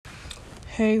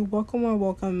Hey,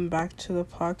 welcome back to the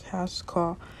podcast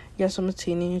called Yes, I'm a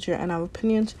Teenager and I have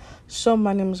opinions. So,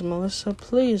 my name is Melissa.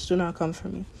 Please do not come for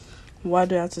me. Why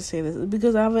do I have to say this?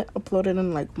 Because I haven't uploaded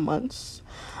in like months.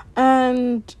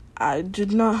 And I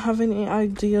did not have any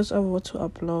ideas of what to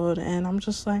upload. And I'm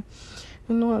just like,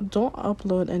 you know what? Don't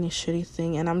upload any shitty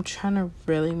thing. And I'm trying to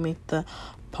really make the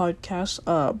podcast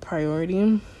a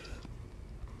priority.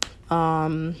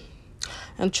 And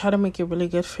try to make it really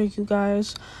good for you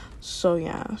guys. So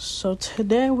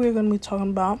today we're going to be talking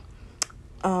about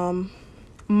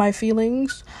my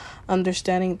feelings,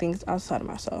 understanding things outside of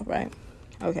myself, right?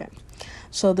 Okay.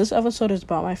 So this episode is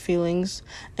about my feelings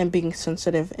and being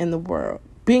sensitive in the world.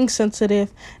 Being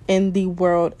sensitive in the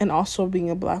world and also being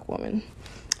a Black woman.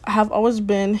 I have always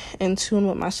been in tune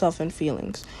with myself and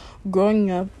feelings.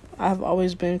 Growing up, I have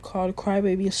always been called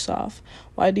crybaby soft.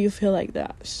 Why do you feel like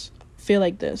that? Feel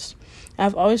like this?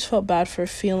 I've always felt bad for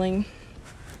feeling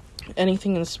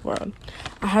anything in this world.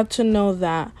 I had to know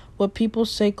that what people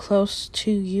say close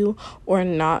to you or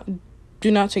not,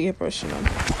 do not take it personal.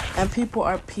 And people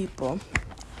are people.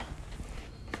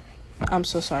 I'm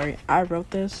so sorry. I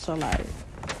wrote this, so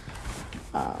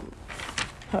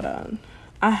hold on.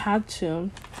 I had to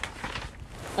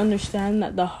understand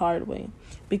that the hard way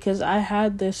because I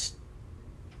had this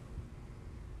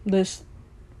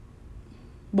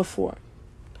before.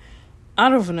 I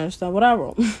don't even understand what I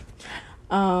wrote.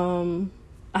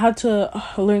 I had to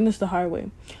learn this the hard way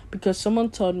because someone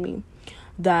told me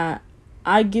that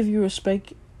I give you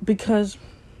respect because,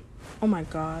 oh my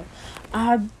God,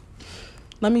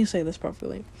 let me say this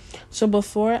properly. So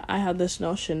before I had this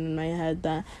notion in my head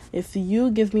that if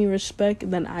you give me respect,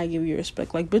 then I give you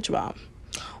respect. Like, bitch, wow.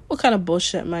 What kind of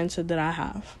bullshit mindset did I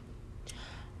have?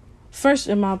 First,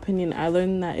 in my opinion, I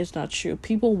learned that it's not true.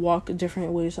 People walk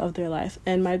different ways of their life.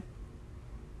 And my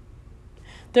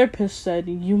therapist said,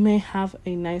 you may have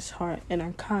a nice heart and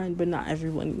are kind, but not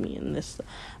everyone in this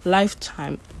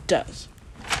lifetime does.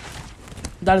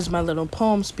 That is my little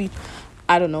poem speech.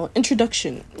 I don't know.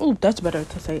 Introduction. Ooh, that's better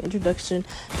to say. Introduction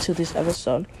to this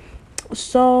episode.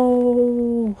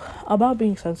 So, about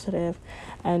being sensitive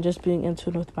and just being in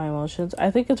tune with my emotions,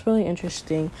 I think it's really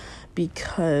interesting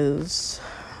because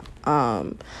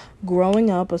growing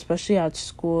up, especially at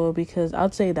school, because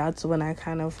I'd say that's when I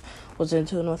kind of was in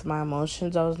tune with my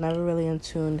emotions. I was never really in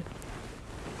tune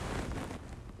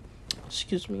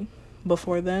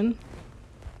before then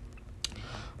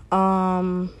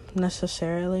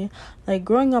necessarily. Like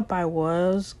growing up I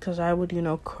was, because I would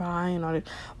cry and all that,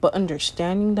 but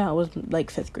understanding that was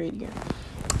like 5th grade year,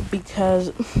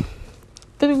 because 5th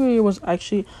grade year was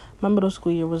actually, my middle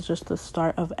school year was just the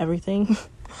start of everything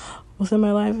within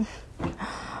my life.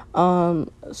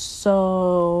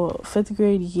 So 5th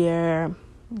grade year,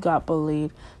 got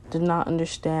bullied, did not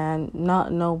understand,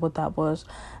 not know what that was,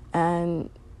 and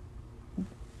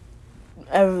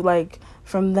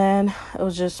from then it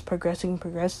was just progressing,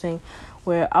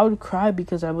 where I would cry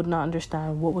because I would not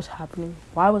understand what was happening.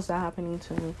 Why was that happening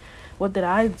to me? What did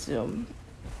I do?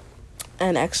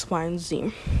 And X, Y, and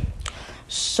Z.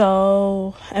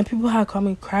 So, and people had called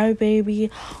me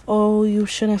crybaby. Oh, you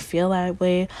shouldn't feel that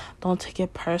way. Don't take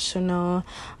it personal.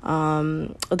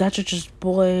 That's just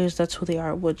boys. That's who they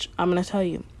are. Which I'm gonna tell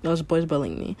you, those boys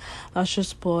bullying me. That's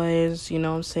just boys. You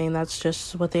know what I'm saying? That's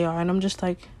just what they are. And I'm just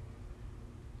like,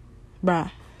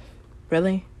 bruh,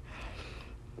 really?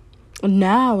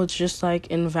 Now it's just like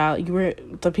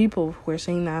the people who were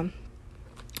saying that,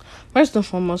 first and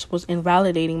foremost, was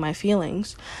invalidating my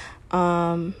feelings.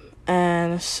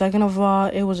 And second of all,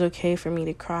 it was okay for me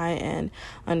to cry and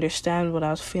understand what I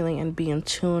was feeling and be in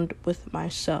tune with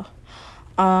myself.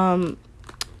 I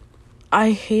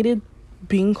hated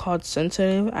being called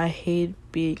sensitive. I hate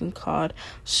being called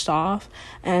soft.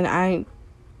 And I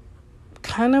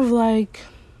kind of like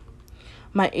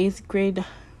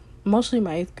mostly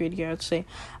my 8th grade year, I'd say,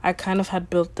 I kind of had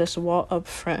built this wall up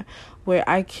front where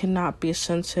I cannot be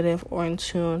sensitive or in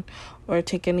tune or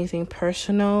take anything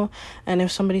personal. And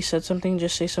if somebody said something,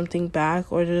 just say something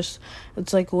back, or just,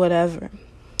 it's like whatever.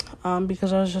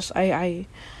 Because I was just, I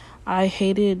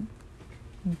hated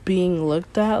being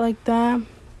looked at like that.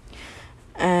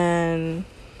 And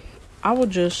I would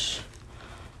just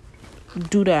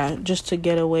do that just to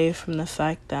get away from the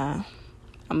fact that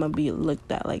I'm gonna be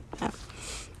looked at like that.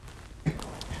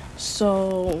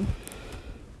 So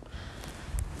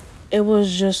it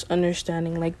was just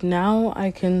understanding. Like, now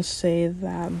I can say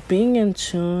that being in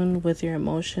tune with your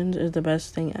emotions is the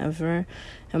best thing ever,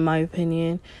 in my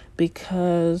opinion,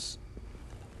 because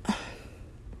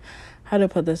how to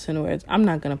put this in words? I'm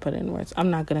not gonna put it in words.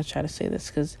 I'm not gonna try to say this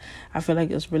because I feel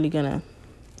like it's really gonna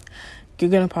you're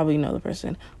gonna probably know the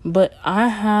person. But I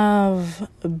have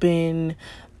been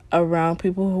around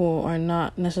people who are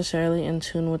not necessarily in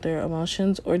tune with their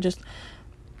emotions, or just,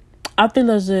 I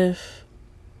feel as if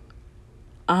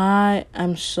I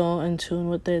am so in tune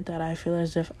with it that I feel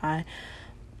as if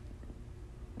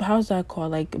how's that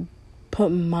called? Like, put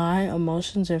my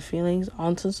emotions and feelings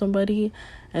onto somebody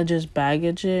and just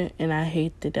baggage it. And I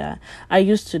hated that. I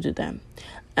used to do that.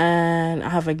 And I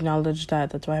have acknowledged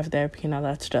that. That's why I have therapy and all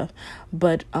that stuff.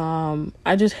 But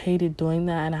I just hated doing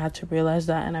that. And I had to realize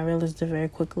that. And I realized it very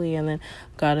quickly. And then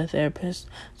got a therapist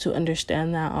to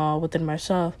understand that all within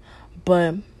myself.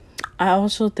 But I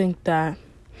also think that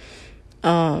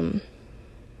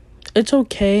it's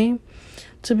okay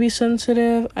to be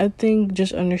sensitive. I think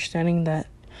just understanding that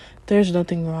there's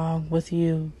nothing wrong with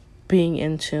you being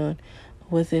in tune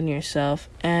within yourself.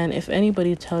 And if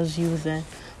anybody tells you, then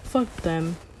fuck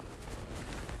them.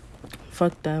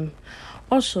 Fuck them.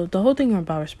 Also, the whole thing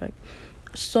about respect.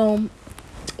 So,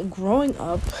 growing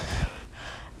up,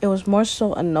 it was more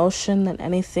so a notion than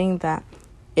anything that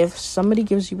if somebody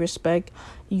gives you respect,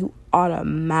 you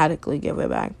automatically give it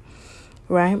back.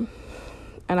 Right?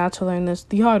 And I had to learn this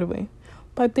the hard way.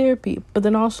 By therapy, but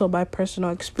then also by personal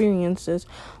experiences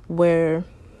where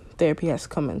therapy has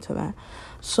come into that.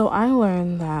 So I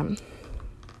learned that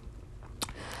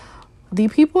the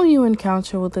people you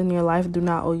encounter within your life do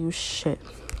not owe you shit.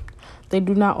 They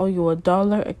do not owe you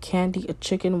 $1, a candy, a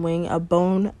chicken wing, a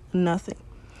bone, nothing.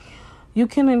 You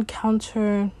can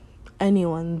encounter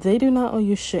anyone. They do not owe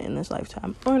you shit in this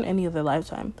lifetime or in any other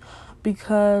lifetime,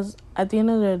 because at the end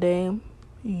of the day,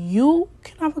 you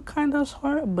can have a kind-ass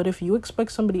heart, but if you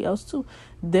expect somebody else to,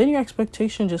 then your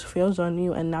expectation just fails on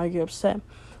you, and now you're upset,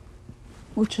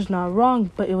 which is not wrong,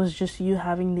 but it was just you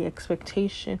having the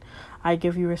expectation. I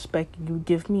give you respect, you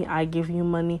give me, I give you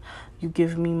money, you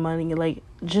give me money. Like,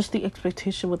 just the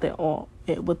expectation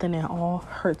within it all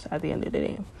hurts at the end of the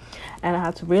day. And I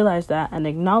had to realize that and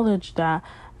acknowledge that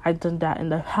I done that in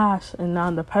the past, and now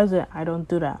in the present, I don't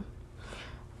do that.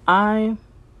 I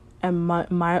am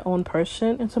my own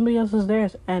person, and somebody else is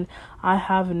theirs, and I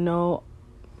have no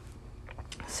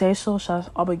say-so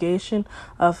 / obligation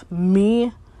of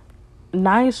me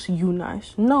nice, you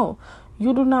nice. No,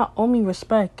 you do not owe me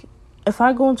respect. If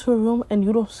I go into a room and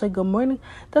you don't say good morning,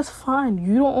 that's fine.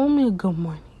 You don't owe me a good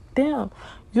morning. Damn,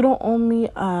 you don't owe me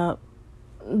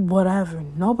whatever.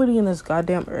 Nobody in this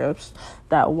goddamn earth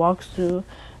that walks through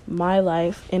my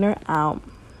life, in or out,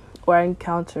 or I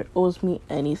encounter, owes me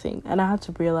anything. And I had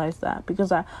to realize that,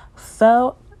 because I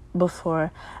felt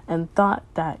before and thought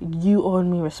that you owed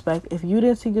me respect. If you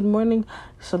didn't say good morning,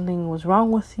 something was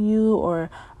wrong with you, or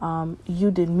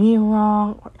you did me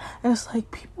wrong. And it's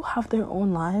like, people have their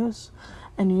own lives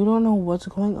and you don't know what's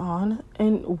going on,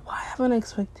 and why have an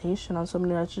expectation on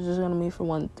something that you're just gonna meet for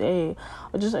one day,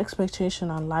 or just expectation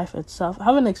on life itself.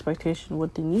 Have an expectation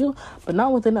within you, but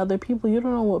not within other people. You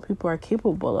don't know what people are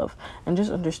capable of, and just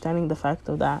understanding the fact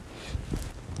of that.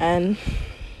 And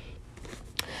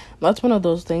that's one of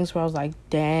those things where I was like,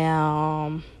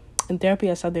 damn. In therapy,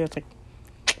 I sat there, it's like,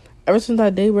 ever since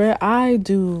that day where I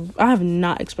have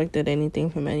not expected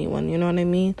anything from anyone, you know what I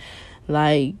mean?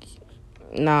 Like,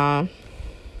 nah,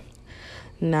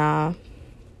 I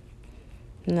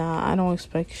don't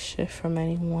expect shit from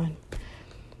anyone.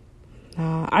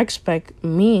 I expect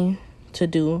me to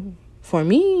do for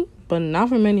me, but not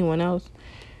from anyone else.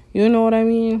 You know what I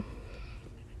mean?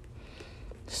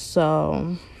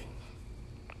 So,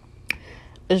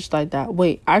 it's like that.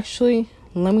 Wait, actually,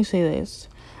 let me say this.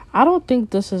 I don't think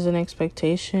this is an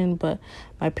expectation, but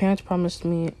my parents promised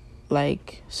me,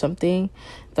 like, something.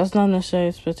 That's not necessarily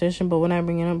expectation, but when I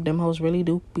bring it up, them hoes really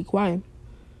do be quiet.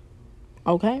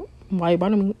 Okay? Why you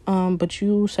bothering me? But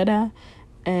you said that,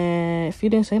 and if you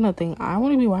didn't say nothing, I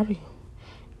wouldn't be bothering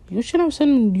you. You should have said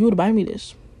you would buy me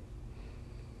this.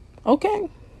 Okay?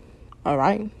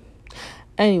 Alright.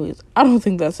 Anyways, I don't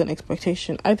think that's an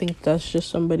expectation. I think that's just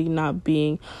somebody not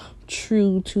being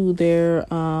true to their,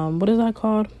 what is that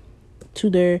called? To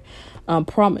their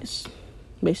promise,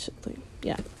 basically.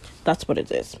 Yeah, that's what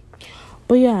it is.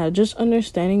 But yeah, just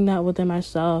understanding that within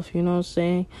myself, you know what I'm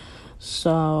saying?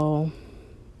 So,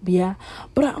 yeah.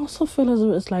 But I also feel as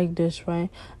if it's like this, right?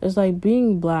 It's like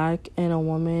being black and a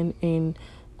woman and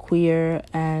queer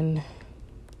and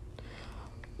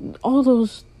all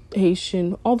those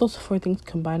Haitian, all those 4 things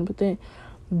combined with it.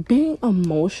 Being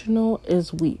emotional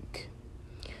is weak.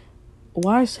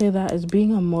 Why I say that is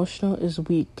being emotional is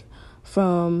weak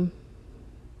from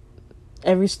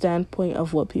every standpoint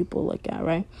of what people look at,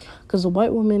 right? Because a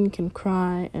white woman can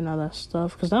cry and all that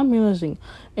stuff. Because I'm realizing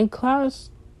in class,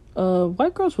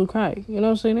 white girls would cry. You know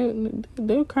what I'm saying?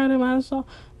 They would cry them ass off.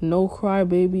 No cry,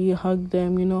 baby. Hug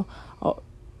them. You know. Oh,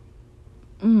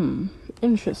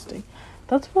 interesting.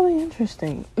 That's really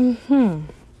interesting.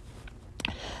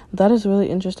 That is really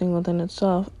interesting within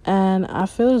itself. And I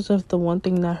feel as if the one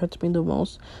thing that hurts me the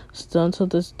most, still until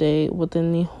this day,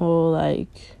 within the whole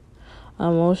like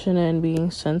emotion and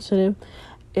being sensitive,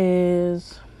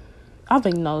 is I've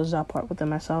acknowledged that part within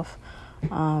myself.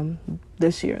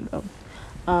 This year though.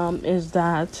 Is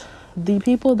that the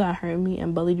people that hurt me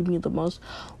and bullied me the most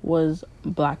was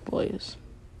black boys.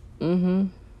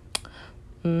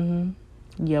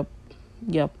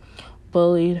 Yep.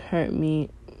 Bullied, hurt me,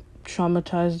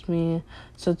 traumatized me,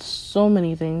 said so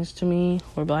many things to me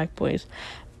were black boys.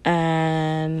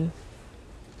 And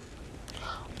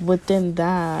within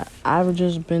that, I've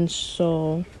just been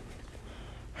so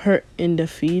hurt and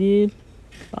defeated.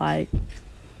 Like,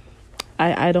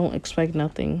 I don't expect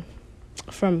nothing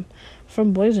from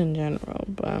boys in general,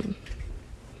 but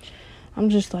I'm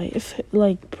just like, if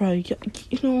like, bro, you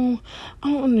know,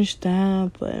 I don't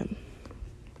understand, but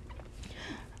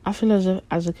I feel as if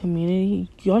as a community,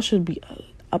 y'all should be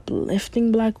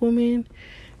uplifting black women,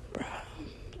 bro,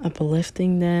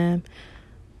 uplifting them,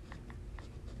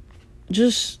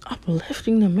 just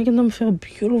uplifting them, making them feel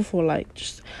beautiful, like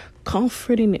just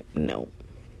comforting it. No,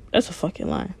 that's a fucking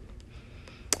lie.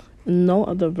 No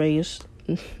other race,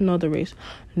 no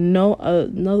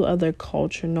other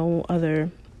culture, no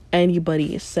other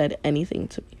anybody said anything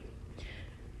to me.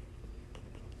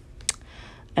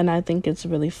 And I think it's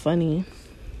really funny.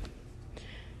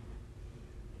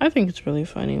 I think it's really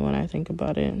funny when I think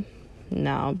about it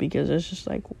now, because it's just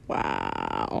like,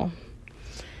 wow.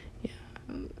 Yeah.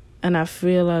 And I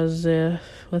feel as if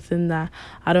within that,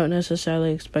 I don't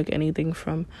necessarily expect anything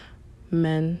from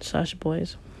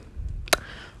men/boys.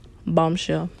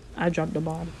 Bombshell. I dropped the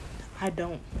bomb. I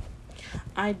don't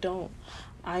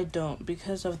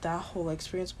because of that whole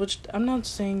experience, which I'm not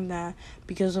saying that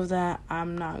because of that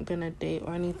I'm not gonna date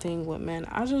or anything with men.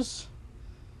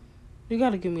 You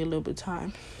gotta give me a little bit of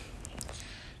time.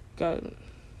 You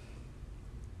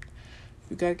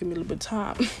gotta give me a little bit of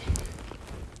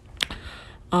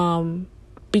time.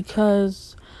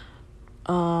 Because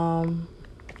I'm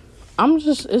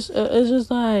just it's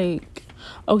just like,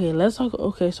 okay, let's talk.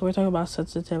 Okay, so we're talking about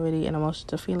sensitivity and emotions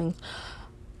to feelings.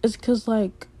 It's because,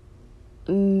 like,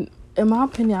 in my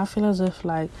opinion, I feel as if,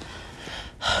 like,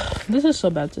 this is so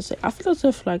bad to say. I feel as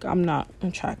if, like, I'm not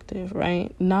attractive,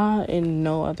 right? Not in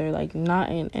no other, like, not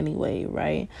in any way,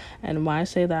 right? And why I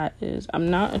say that is I'm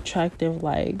not attractive,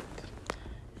 like,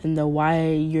 in the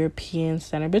white European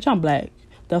standard. Bitch, I'm black.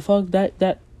 The fuck?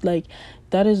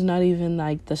 That is not even,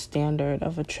 like, the standard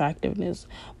of attractiveness.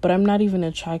 But I'm not even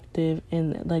attractive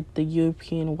in, like, the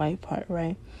European white part,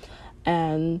 right?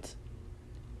 And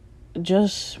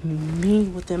just me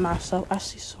within myself, I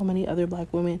see so many other black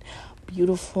women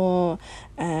beautiful,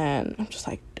 and I'm just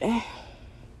like, damn,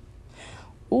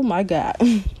 oh my god.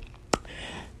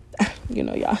 You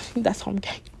know, y'all, that's why I'm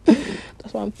gay.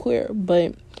 That's why I'm queer.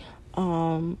 But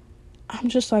I'm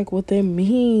just like, within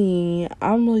me,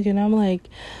 I'm looking, I'm like,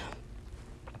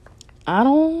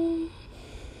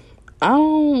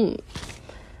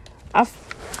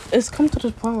 it's come to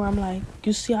this point where I'm like,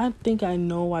 you see, I think I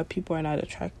know why people are not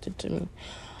attracted to me.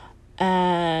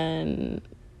 And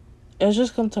it's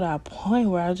just come to that point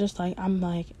where I'm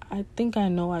like, I think I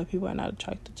know why people are not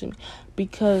attracted to me.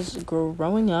 Because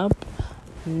growing up,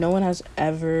 no one has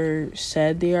ever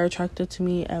said they are attracted to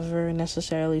me, ever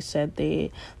necessarily said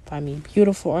they find me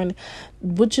beautiful, or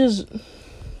which is,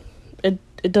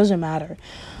 it doesn't matter.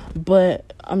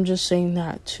 But I'm just saying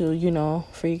that to, you know,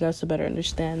 for you guys to better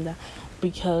understand that,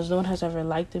 because no one has ever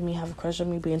liked me, have a crush on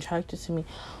me, be attracted to me,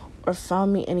 or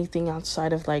found me anything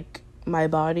outside of, like, my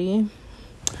body.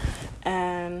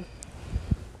 And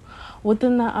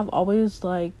within that, I've always,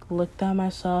 like, looked at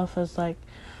myself as, like,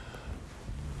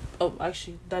 oh,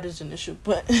 actually, that is an issue,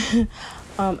 but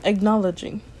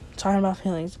acknowledging, talking about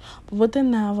feelings. But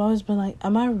within that, I've always been like,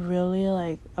 am I really,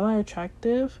 like, am I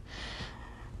attractive?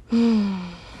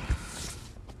 I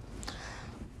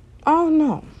don't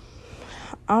know.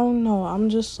 I'm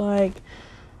just like,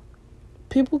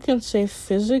 people can say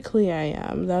physically I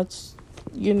am. That's,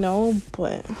 you know,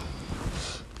 but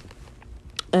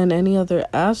in any other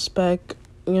aspect,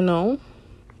 you know,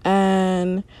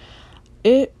 and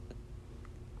it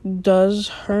does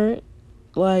hurt,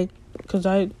 like, because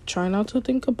I try not to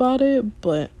think about it,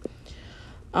 but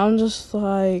I'm just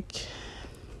like,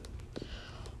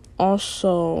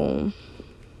 also,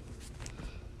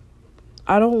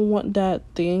 I don't want that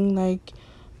thing, like,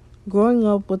 growing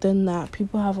up within that,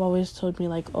 people have always told me,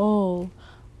 like, oh,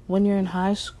 when you're in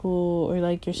high school or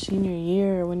like your senior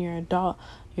year, when you're an adult,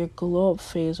 your glow up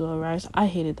phase will arise. I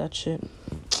hated that shit.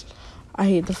 I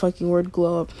hate the fucking word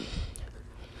glow up.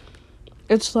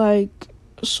 It's like,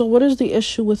 so what is the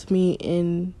issue with me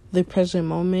in the present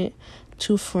moment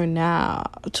to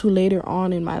later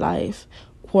on in my life,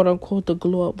 quote unquote, the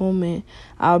glow up moment,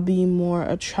 I'll be more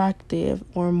attractive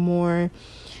or more,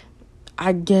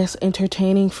 I guess,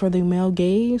 entertaining for the male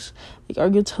gaze? Like, are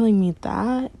you telling me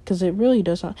that? Because it really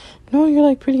doesn't. No, you're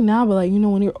like pretty now, but like,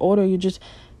 when you're older, you just,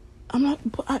 I'm not,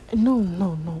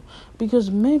 no. Because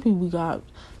maybe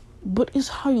but it's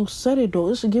how you said it though.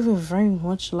 It's given very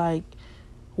much like,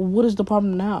 what is the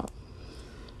problem now?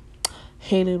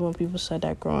 Hated when people said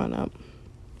that growing up.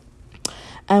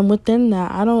 And within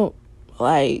that, I don't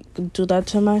like do that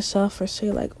to myself or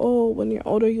say like, oh, when you're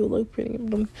older you look pretty.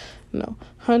 No,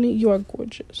 honey, you are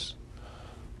gorgeous.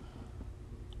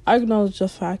 I acknowledge the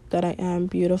fact that I am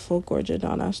beautiful, gorgeous,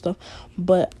 and all that stuff,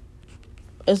 but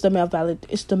it's the male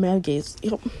gaze.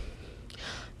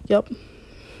 Yep.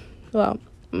 Well,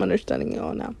 I'm understanding it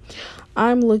all now.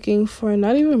 I'm looking for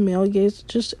not even male gaze,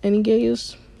 just any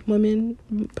gaze, women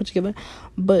put together,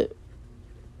 but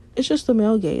it's just the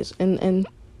male gaze and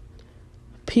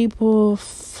people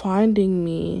finding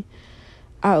me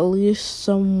at least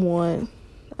somewhat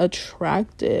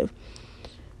attractive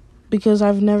because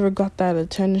I've never got that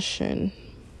attention,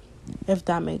 if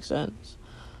that makes sense.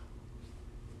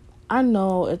 I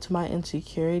know it's my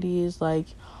insecurities, like,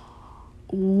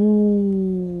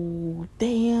 ooh,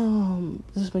 damn.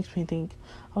 This makes me think.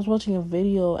 I was watching a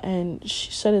video and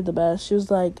she said it the best. She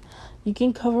was like, you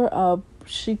can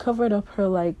she covered up her,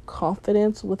 like,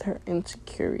 confidence with her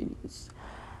insecurities.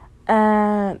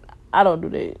 And I don't do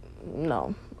that.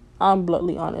 No. I'm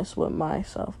bluntly honest with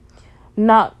myself.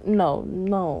 No.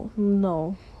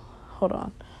 Hold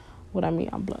on. What I mean,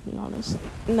 I'm bluntly honest.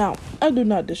 Now, I do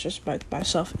not disrespect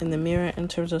myself in the mirror in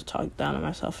terms of talk down on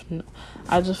myself. No.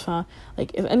 I just found,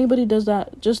 like, if anybody does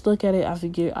that, just look at it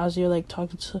as you're like,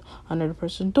 talking to another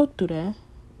person. Don't do that.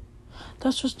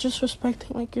 That's just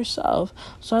disrespecting, like, yourself.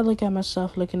 So I look at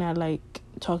myself looking at, like,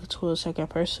 talking to a second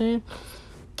person.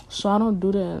 So I don't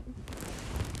do that.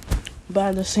 But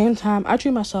at the same time, I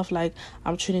treat myself like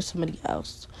I'm treating somebody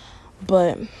else.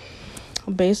 But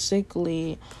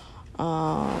basically,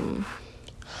 yeah,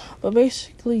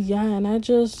 and I'm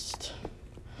just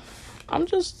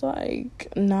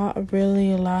like not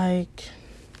really like,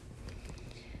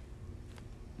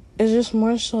 it's just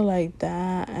more so like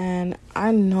that, and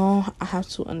I know I have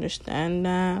to understand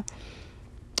that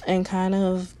and kind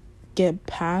of get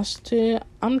past it.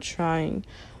 I'm trying,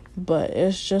 but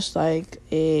it's just like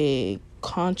a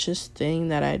conscious thing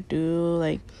that I do.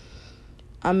 Like,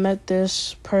 I met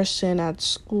this person at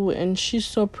school and she's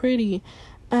so pretty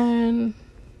and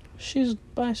she's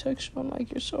bisexual. I'm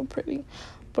like, you're so pretty.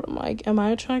 But I'm like, am I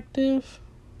attractive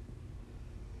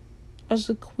as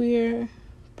a queer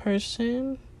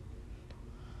person?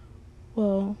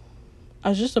 Well,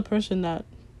 as just a person that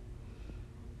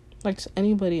likes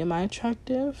anybody, am I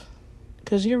attractive?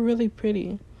 Because you're really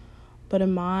pretty. But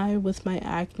am I, with my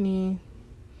acne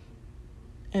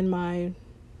and my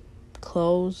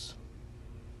clothes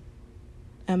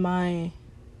and my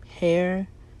hair?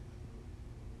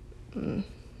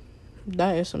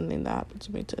 That is something that happened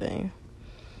to me today.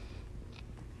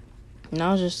 And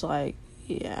I was just like,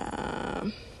 yeah.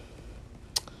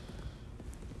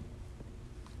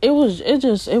 It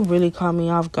really caught me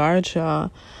off guard, y'all.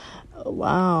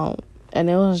 Wow. And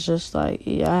it was just like,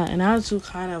 yeah. And I had to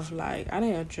kind of like, I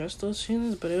didn't address those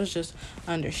feelings, but it was just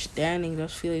understanding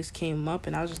those feelings came up.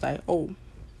 And I was just like, oh,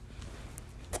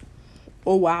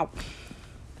 wow.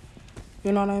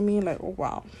 You know what I mean? Like, oh,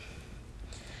 wow.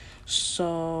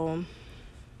 So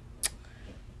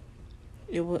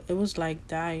it was like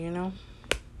that, you know?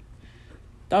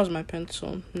 That was my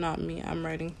pencil, not me. I'm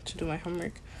writing to do my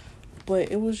homework.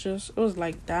 But it was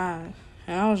like that.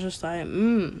 And I was just like,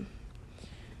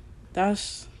 I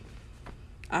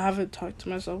haven't talked to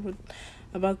myself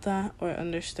about that or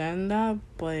understand that,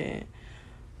 but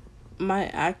my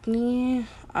acne,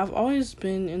 I've always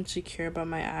been insecure about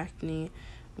my acne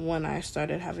when I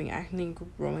started having acne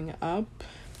growing up.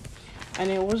 And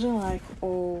it wasn't like,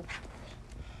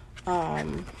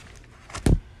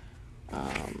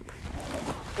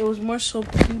 it was more so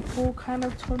people kind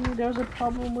of told me there was a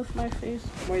problem with my face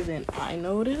more than I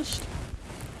noticed.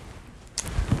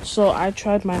 So I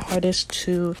tried my hardest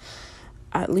to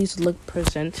at least look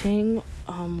presenting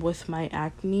with my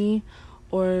acne,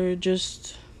 or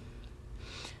just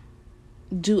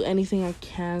do anything I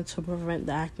can to prevent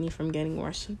the acne from getting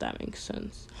worse, if that makes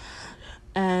sense.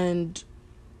 And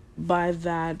by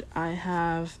that, I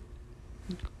have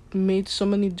made so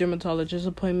many dermatologist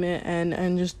appointment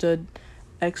and just did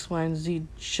X, Y, and Z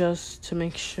just to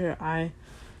make sure I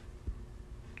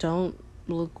don't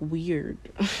look weird,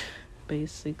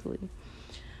 basically.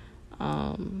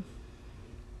 I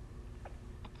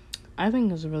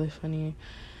think it's really funny,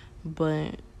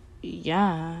 but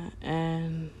yeah.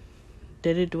 And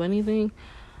did it do anything?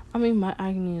 I mean, my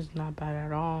acne is not bad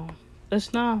at all.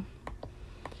 It's not,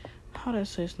 how did I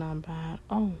say it's not bad?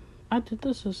 Oh, I did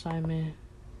this assignment.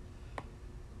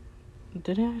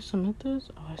 Did I submit this?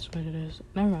 Oh, I submitted this.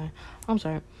 Never mind. I'm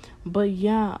sorry. But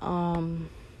yeah,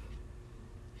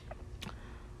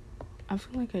 I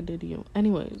feel like I did you.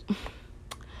 Anyways.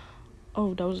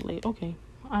 Oh, that was late. Okay.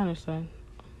 I understand.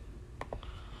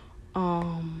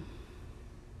 I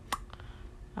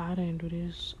didn't do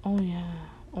this. Oh yeah.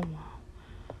 Oh wow.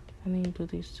 I need to do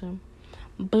these too.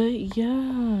 But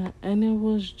yeah, and it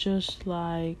was just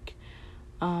like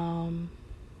an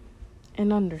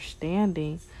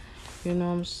understanding, you know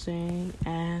what I'm saying?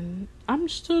 And I'm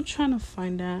still trying to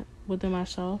find that within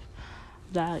myself,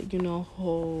 that, you know,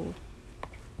 whole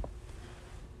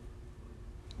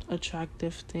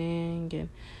attractive thing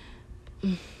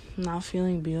and not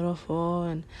feeling beautiful,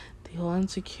 and the whole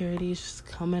insecurity is just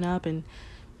coming up and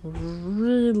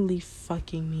really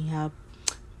fucking me up.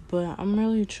 But I'm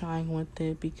really trying with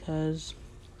it because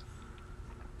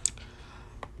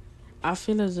I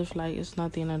feel as if like it's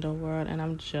not the end of the world, and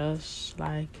I'm just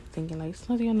like thinking like it's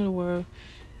not the end of the world,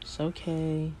 it's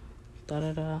okay, da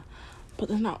da da. But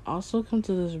then I also come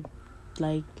to this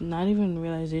like not even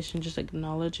realization, just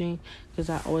acknowledging, because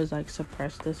I always like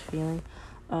suppress this feeling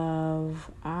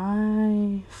of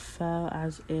I felt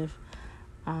as if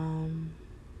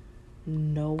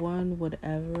no one would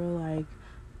ever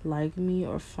like me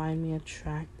or find me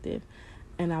attractive,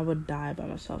 and I would die by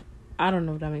myself. I don't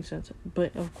know if that makes sense,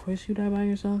 but of course you die by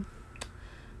yourself,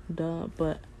 duh.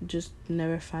 But just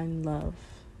never find love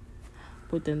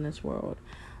within this world,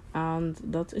 and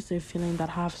that is a feeling that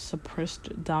I have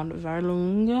suppressed down very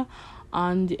long.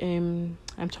 And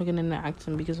I'm talking in the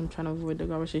accent because I'm trying to avoid the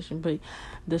conversation, but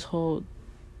this whole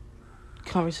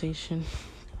conversation,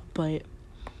 but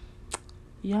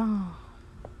yeah,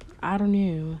 I don't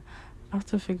know. I have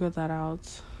to figure that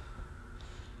out.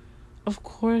 Of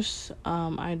course,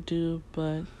 I do,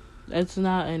 but it's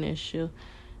not an issue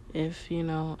if, you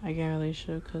know, I get in a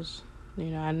relationship, because, you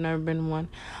know, I've never been one.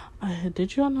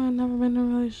 Did you all know I've never been in a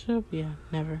relationship? Yeah,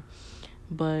 never.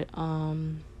 But,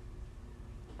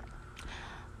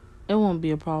 it won't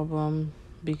be a problem,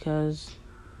 because,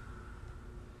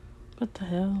 what the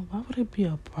hell? Why would it be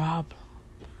a problem?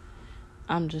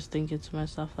 I'm just thinking to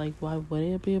myself, like, why would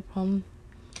it be a problem?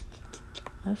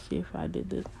 Let's see if I did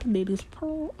this. I did this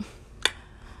pearl.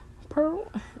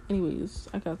 Anyways,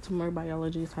 I got some more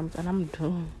biology assignments and I'm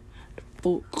done.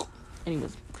 Book.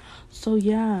 Anyways, so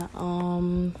yeah,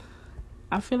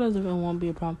 I feel as if it won't be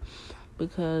a problem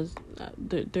because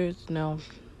there's no.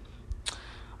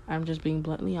 I'm just being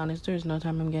bluntly honest. There's no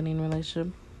time I'm getting in a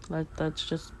relationship. Let's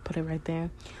just put it right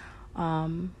there.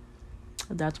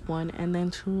 That's one, and then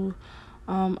two,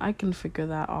 I can figure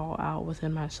that all out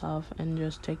within myself and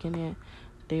just taking it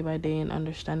day by day and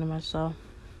understanding myself.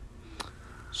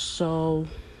 So,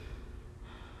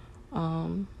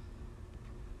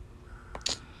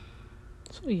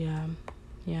 yeah,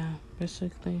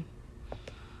 basically,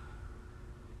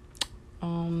 but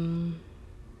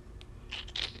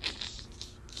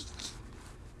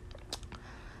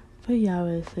yeah,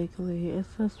 basically, it's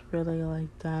just really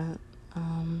like that,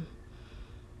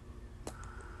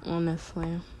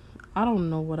 honestly. I don't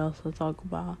know what else to talk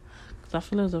about, because I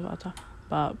feel as if I talk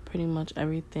about pretty much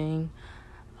everything.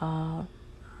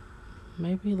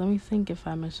 Maybe let me think if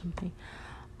I missed something.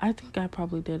 I think I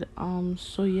probably did.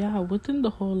 So yeah, within the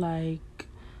whole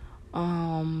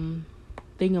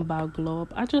thing about glow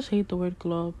up, I just hate the word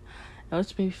glow up. It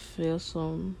makes me feel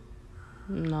so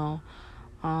no.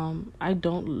 I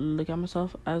don't look at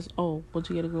myself as, oh, once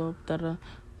you get a glow up, da.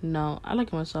 No, I look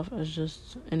at myself as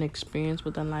just an experience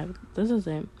within life. This is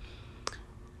it.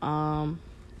 I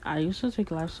used to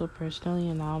take life so personally,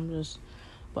 and now I'm just,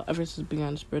 but ever since being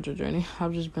on a spiritual journey,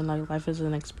 I've just been like, life is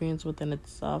an experience within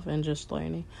itself and just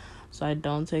learning. So I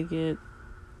don't take it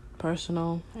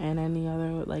personal in any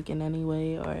other, in any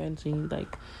way or anything,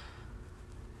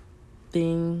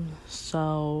 thing.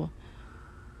 So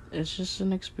it's just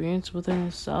an experience within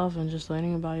itself and just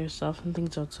learning about yourself and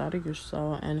things outside of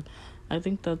yourself. And I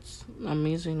think that's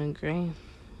amazing and great.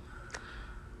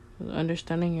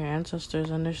 Understanding your ancestors,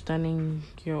 understanding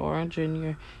your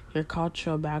origin, your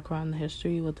cultural background, the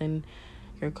history within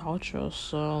your culture.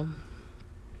 So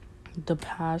the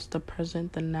past, the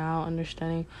present, the now,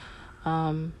 understanding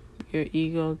your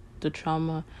ego, the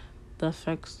trauma, the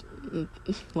effects,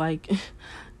 like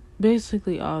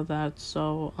basically all that.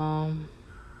 So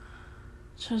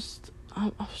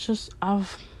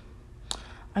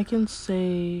I can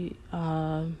say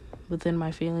within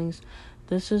my feelings,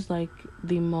 this is like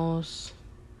the most,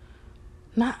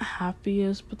 not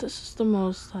happiest, but this is the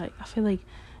most, like, I feel like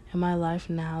in my life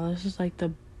now, this is like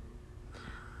the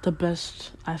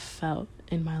best I felt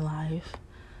in my life.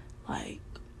 Like,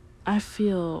 I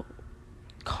feel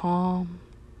calm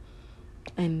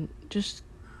and just,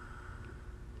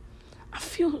 I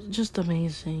feel just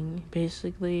amazing,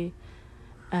 basically.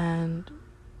 And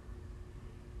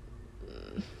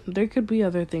there could be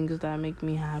other things that make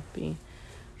me happy,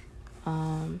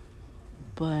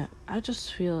 but I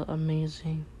just feel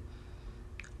amazing.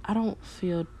 I don't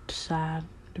feel sad,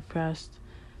 depressed.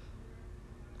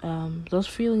 Those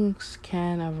feelings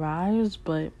can arise,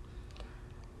 but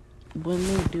when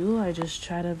they do, I just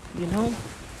try to,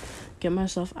 get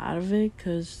myself out of it,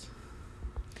 because,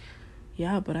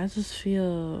 yeah, but I just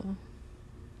feel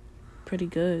pretty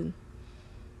good.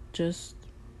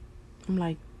 I'm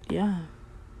like, yeah,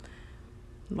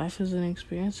 life is an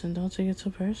experience, and don't take it too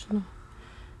personal.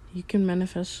 You can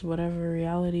manifest whatever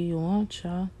reality you want,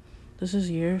 y'all. This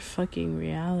is your fucking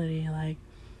reality. Like,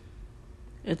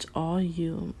 it's all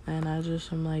you. And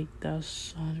I'm like,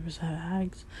 that's 100%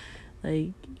 facts.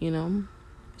 Like,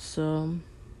 so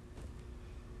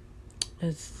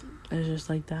it's just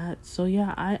like that. So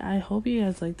yeah, I hope you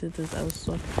guys liked this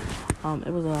episode.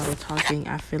 It was a lot of talking.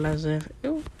 I feel as if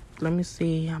let me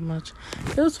see how much.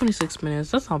 It was 26 minutes.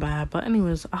 That's not bad. But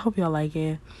anyways, I hope y'all like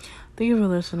it. Thank you for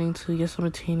listening to Yes, I'm a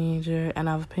Teenager and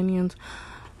I Have Opinions.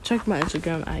 Check my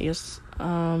Instagram at yes.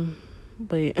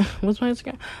 Wait, what's my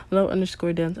Instagram?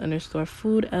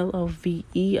 love_dance_food.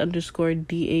 LOVE_DANCE_FOOD.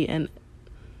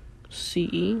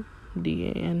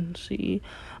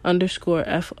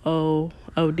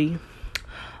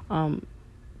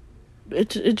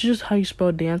 It's just how you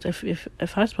spell dance.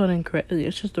 If I spelled incorrectly,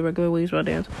 it's just the regular way you spell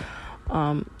dance.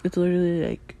 It's literally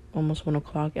like almost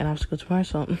 1:00 and I have to go tomorrow,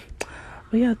 so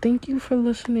but yeah, thank you for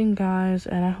listening, guys,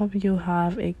 and I hope you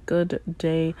have a good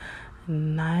day,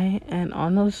 night, and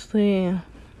honestly,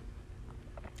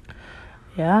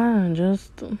 yeah,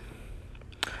 just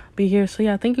be here. So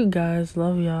yeah, thank you guys,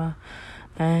 love y'all,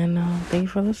 and thank you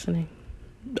for listening.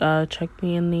 Check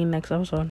me in the next episode.